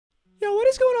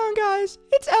is going on, guys?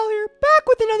 It's L here, back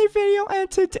with another video, and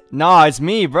today... Nah, it's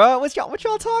me, bro. What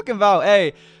y'all talking about?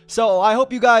 Hey, so I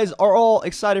hope you guys are all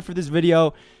excited for this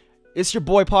video. It's your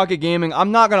boy Pocket Gaming.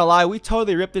 I'm not gonna lie, we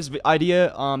totally ripped this video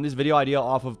idea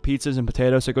off of pizzas and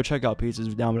potatoes, so go check out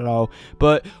pizzas down below.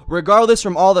 But regardless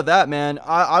from all of that, man,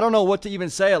 I don't know what to even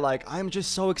say. Like, I'm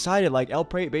just so excited. Like, L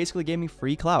basically gave me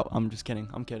free clout. I'm just kidding.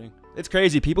 I'm kidding. It's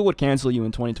crazy. People would cancel you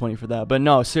in 2020 for that. But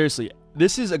no, seriously,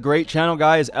 this is a great channel,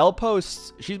 guys. L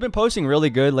posts, she's been posting really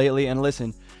good lately. And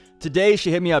listen, today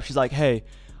she hit me up. She's like, hey,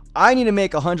 I need to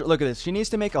make 100. Look at this. She needs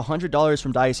to make $100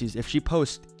 from Dicey's if she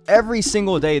posts every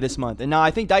single day this month. And now I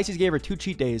think Dicey's gave her 2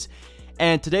 cheat days,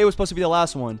 and today was supposed to be the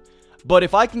last one. But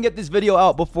if I can get this video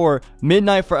out before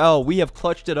midnight for L, we have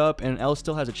clutched it up, and L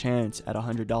still has a chance at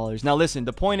 $100. Now listen,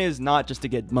 the point is not just to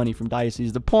get money from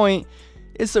Dicey's. The point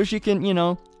is so she can, you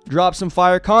know, drop some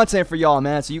fire content for y'all,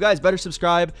 man. So you guys better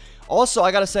subscribe. Also,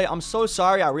 I gotta say, I'm so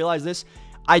sorry. I realized this.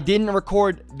 I didn't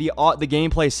record the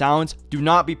gameplay sounds. Do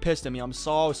not be pissed at me. I'm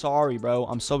so sorry, bro.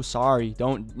 I'm so sorry.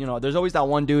 Don't, you know, there's always that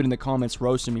one dude in the comments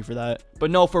roasting me for that.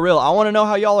 But no, for real, I want to know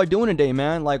how y'all are doing today,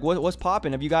 man. Like, what's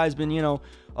popping? Have you guys been, you know,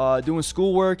 doing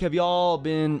schoolwork? Have y'all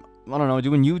been, I don't know,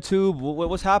 doing YouTube?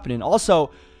 What's happening?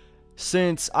 Also,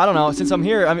 since I'm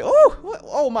here, I mean,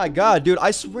 oh my God, dude,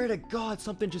 I swear to God,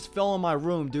 something just fell in my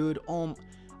room, dude.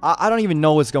 I don't even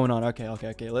know what's going on. Okay.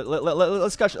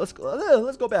 Let's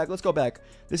go back.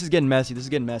 This is getting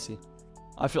messy.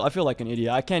 I feel like an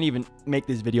idiot. I can't even make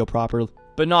this video proper.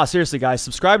 But no, seriously, guys,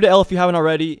 subscribe to Elle if you haven't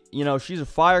already. You know, she's a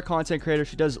fire content creator.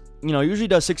 She does, you know, usually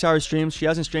does 6-hour streams. She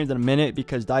hasn't streamed in a minute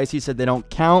because Dicey said they don't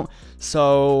count.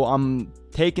 So I'm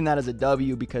taking that as a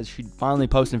W because she finally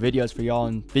posting videos for y'all,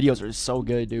 and videos are so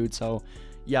good, dude. So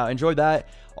yeah, enjoy that.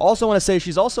 Also want to say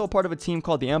she's also a part of a team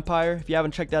called the Empire. If you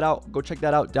haven't checked that out, go check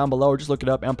that out down below, or just look it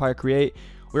up, Empire Create.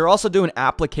 We're also doing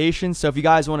applications, so if you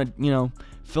guys want to, you know,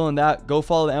 fill in that, go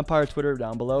follow the Empire Twitter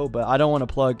down below. But I don't want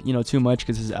to plug, you know, too much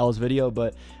because this is L's video.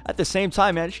 But at the same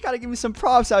time, man, she got to give me some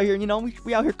props out here. You know,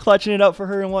 we out here clutching it up for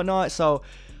her and whatnot. So,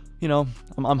 you know,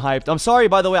 I'm hyped. I'm sorry,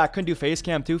 by the way, I couldn't do face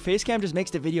cam too. Face cam just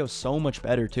makes the video so much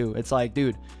better too. It's like,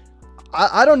 dude,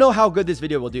 I don't know how good this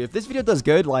video will do. If this video does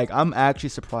good, like, I'm actually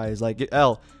surprised. Like,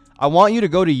 L, I want you to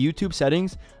go to YouTube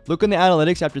settings, look in the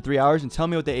analytics after 3 hours, and tell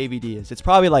me what the AVD is. It's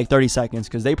probably like 30 seconds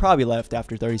because they probably left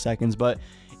after 30 seconds. But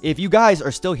if you guys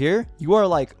are still here, you are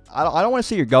like, I don't want to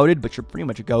say you're goated, but you're pretty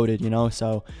much goated, you know?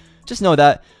 So just know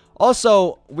that.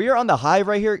 Also, we're on the Hive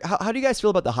right here. How do you guys feel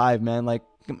about the Hive, man? Like,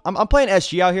 I'm playing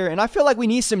SG out here, and I feel like we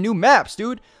need some new maps,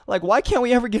 dude. Like, why can't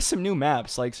we ever get some new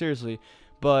maps? Like, seriously.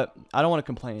 But I don't want to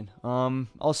complain.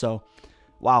 Also,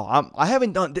 wow, I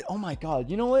haven't done, oh my God,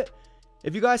 you know what?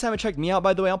 If you guys haven't checked me out,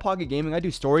 by the way, I'm Pocket Gaming. I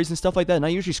do stories and stuff like that, and I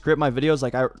usually script my videos.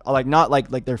 Like, I like, not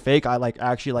like they're fake. I like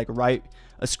actually like write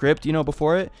a script, you know,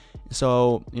 before it,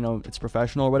 so, you know, it's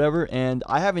professional or whatever. And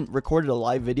I haven't recorded a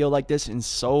live video like this in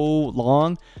so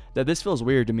long that this feels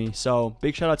weird to me. So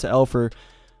big shout out to Elle for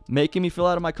making me feel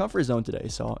out of my comfort zone today.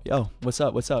 So yo, what's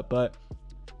up? But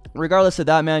regardless of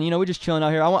that, man, you know, we're just chilling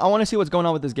out here. I want to see what's going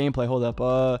on with this gameplay. Hold up.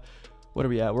 What are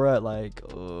we at? We're at like,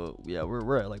 yeah,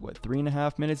 we're at like, what,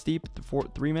 3.5 minutes deep?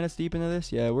 3 minutes deep into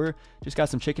this? Yeah, we're just got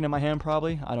some chicken in my hand,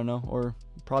 probably. I don't know. Or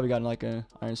probably got like a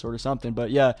iron sword or something.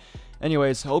 But yeah,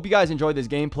 anyways, hope you guys enjoyed this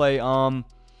gameplay.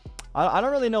 I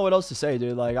don't really know what else to say,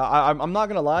 dude. Like, I'm not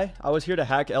gonna lie. I was here to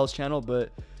hack L's channel,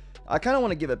 but I kind of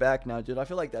want to give it back now, dude. I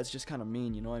feel like that's just kind of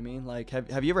mean, you know what I mean? Like,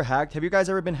 have you ever hacked? Have you guys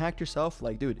ever been hacked yourself?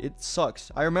 Like, dude, it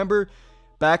sucks. I remember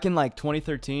back in like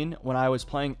 2013 when I was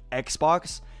playing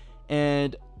Xbox,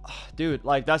 and dude,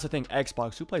 like, that's the thing,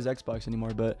 Xbox. Who plays Xbox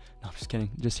anymore? But no, I'm just kidding.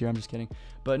 Just here, I'm just kidding.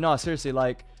 But no, seriously,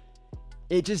 like,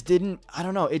 it just didn't, I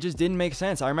don't know, it just didn't make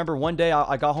sense. I remember one day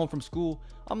I got home from school.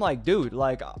 I'm like, dude,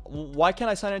 like, why can't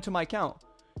I sign into my account?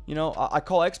 You know, I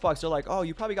call Xbox. They're like, oh,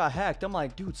 you probably got hacked. I'm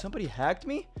like, dude, somebody hacked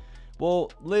me? Well,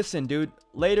 listen, dude,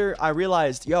 later I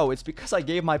realized, yo, it's because I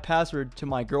gave my password to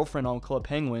my girlfriend on Club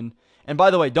Penguin. And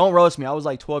by the way, don't roast me. I was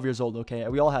like 12 years old, okay?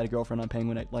 We all had a girlfriend on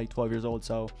Penguin at like 12 years old,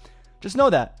 so just know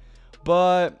that.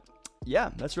 But yeah,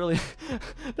 that's really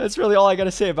that's really all I got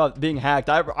to say about being hacked.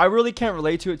 I really can't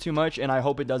relate to it too much, and I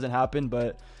hope it doesn't happen,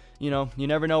 but you know, you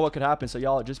never know what could happen. So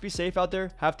y'all, just be safe out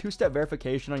there. Have 2-step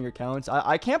verification on your accounts.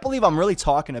 I can't believe I'm really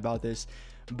talking about this,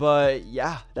 but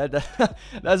yeah,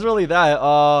 that's really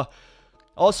that.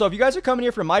 Also, if you guys are coming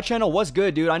here from my channel, what's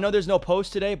good, dude? I know there's no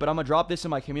post today, but I'm gonna drop this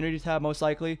in my community tab most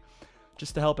likely,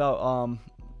 just to help out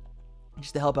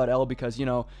Elle, because, you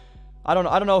know, I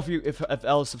don't know if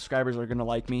L's subscribers are gonna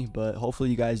like me, but hopefully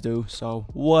you guys do. So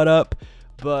what up?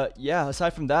 But yeah,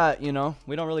 aside from that, you know,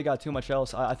 we don't really got too much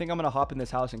else. I think I'm gonna hop in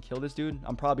this house and kill this dude.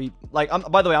 I'm probably like,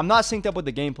 by the way, I'm not synced up with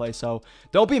the gameplay, so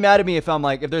don't be mad at me if I'm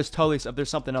like, if there's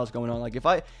something else going on. Like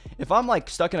if I'm like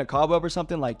stuck in a cobweb or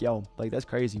something, like, yo, like that's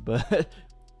crazy. But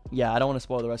yeah, I don't want to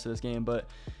spoil the rest of this game. But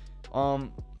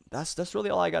that's really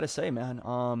all I gotta say,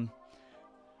 man.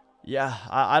 Yeah,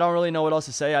 I don't really know what else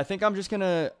to say. I think I'm just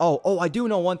gonna. Oh, I do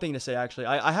know one thing to say actually.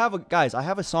 I have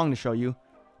a song to show you.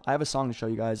 I have a song to show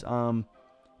you guys.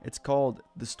 It's called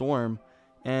The Storm,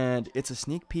 and it's a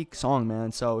sneak peek song,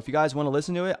 man. So if you guys want to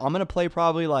listen to it, I'm gonna play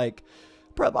probably like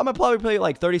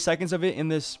 30 seconds of it in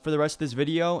this for the rest of this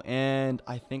video, and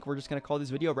I think we're just gonna call this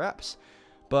video wraps.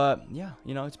 But yeah,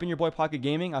 you know, it's been your boy Pocket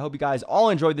Gaming. I hope you guys all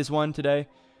enjoyed this one today.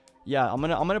 Yeah, I'm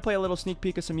gonna play a little sneak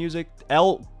peek of some music.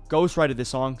 L ghostwrited this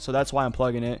song, so that's why I'm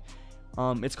plugging it.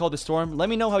 It's called The Storm. Let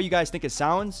me know how you guys think it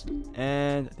sounds,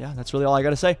 and yeah, that's really all I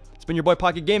gotta say. It's been your boy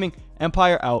Pocket Gaming.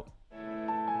 Empire out.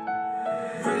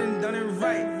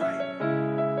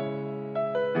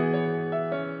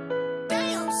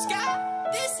 Damn,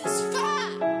 Scott, this is fire.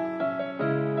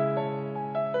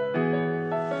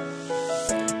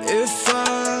 If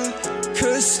I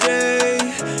could stay,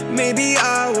 maybe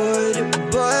I would,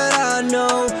 but I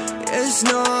know it's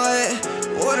not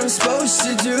what I'm supposed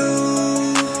to do.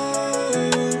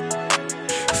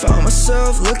 Found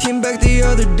myself looking back the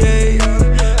other day.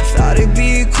 Thought it'd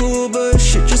be cool, but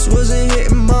shit just wasn't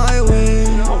hitting my way.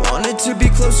 I wanted to be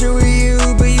closer with you,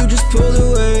 but you just pulled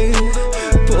away,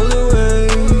 pulled away.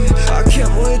 I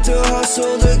can't wait to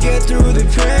hustle to get through the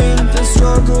pain, the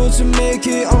struggle to make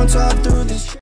it